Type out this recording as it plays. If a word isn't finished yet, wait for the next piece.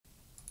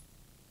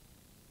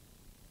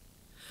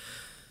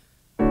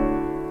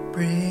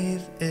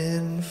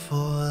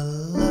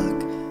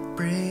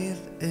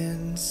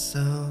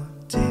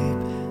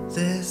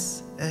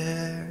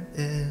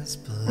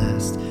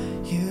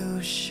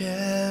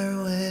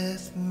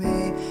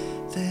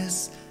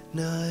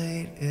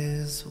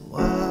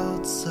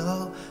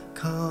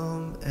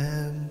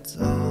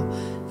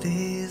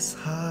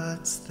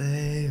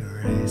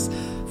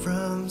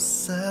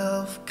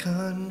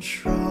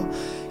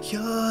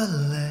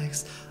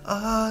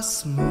are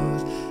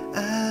smooth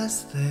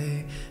as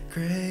they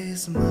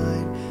graze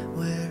mine.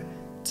 We're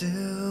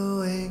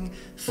doing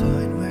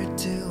fine, we're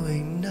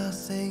doing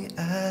nothing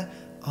at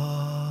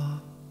all.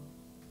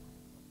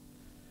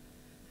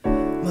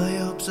 My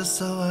hopes are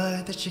so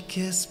high that your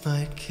kiss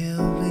might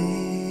kill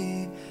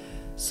me.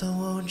 So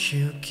won't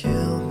you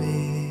kill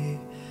me,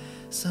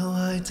 so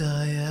I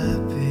die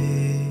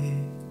happy.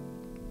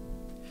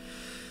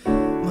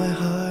 My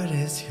heart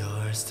is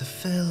yours to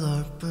fill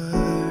or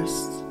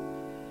burst,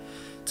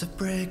 to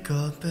break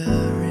or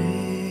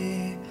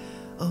bury,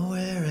 or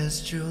wear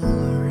as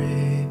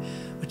jewelry,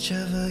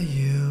 whichever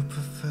you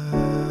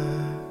prefer.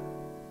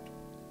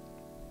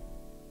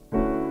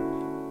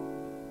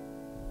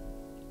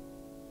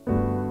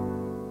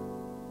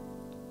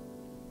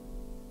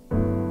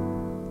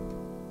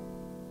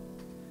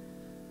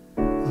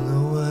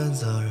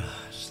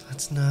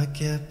 Let's not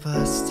get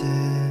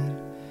busted,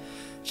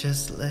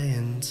 just lay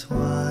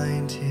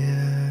entwined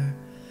here,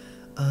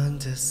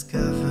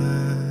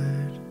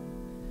 undiscovered.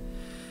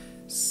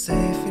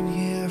 Safe in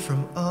here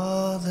from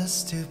all the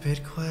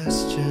stupid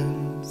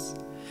questions.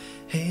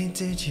 Hey,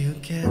 did you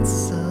get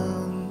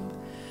some?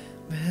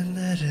 Man,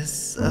 that is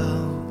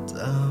so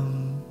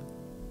dumb.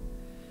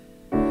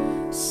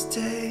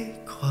 Stay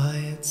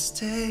quiet,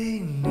 stay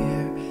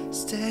near,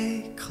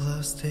 stay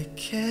close, they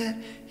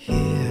can't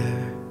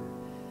hear,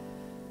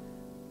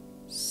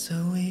 so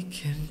we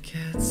can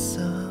get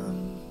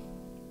some.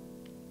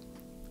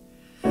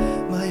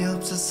 My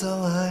hopes are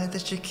so high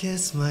that your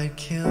kiss might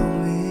kill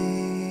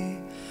me.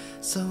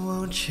 So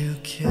won't you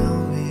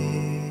kill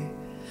me,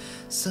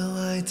 so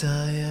I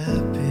die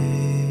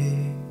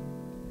happy.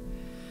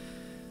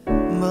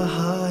 My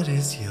heart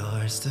is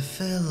yours to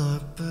fill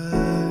or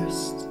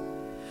burst,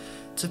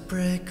 to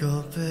break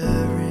or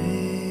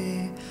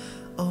bury,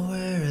 or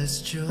wear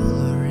as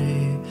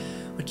jewelry,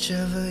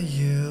 whichever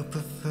you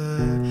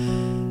prefer.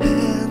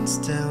 Hands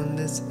down,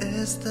 this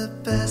is the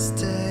best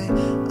day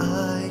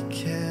I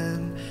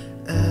can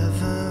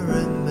ever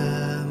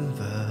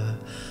remember.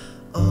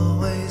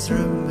 Always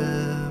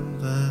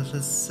remember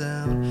the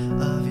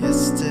sound of your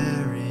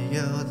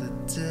stereo, the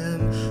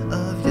dim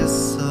of your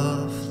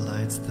soft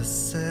lights, the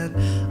scent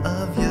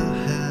of your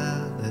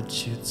hair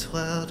that you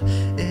twirled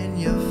in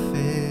your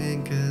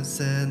fingers,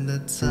 and the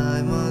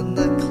time on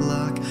the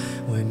clock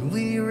when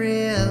we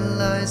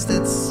realized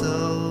it's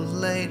so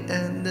late,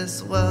 and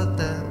this world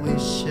that we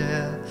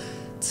share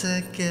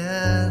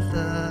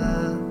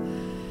together.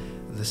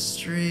 The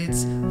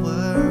streets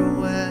were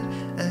wet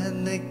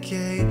and the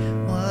gate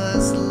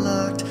was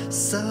locked,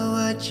 so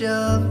I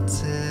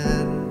jumped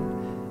in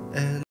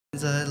and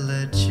I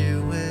let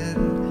you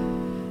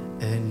in,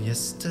 and you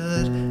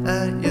stood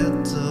at your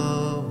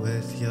door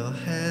with your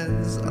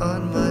hands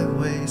on my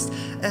waist,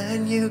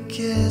 and you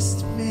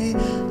kissed me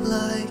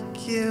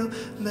like you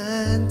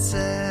meant it,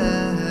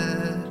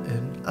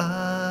 and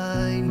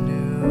I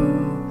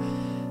knew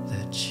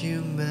that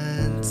you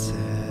meant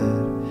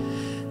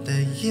it,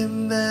 that you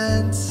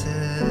meant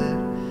it,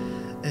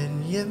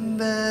 and you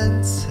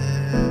meant it.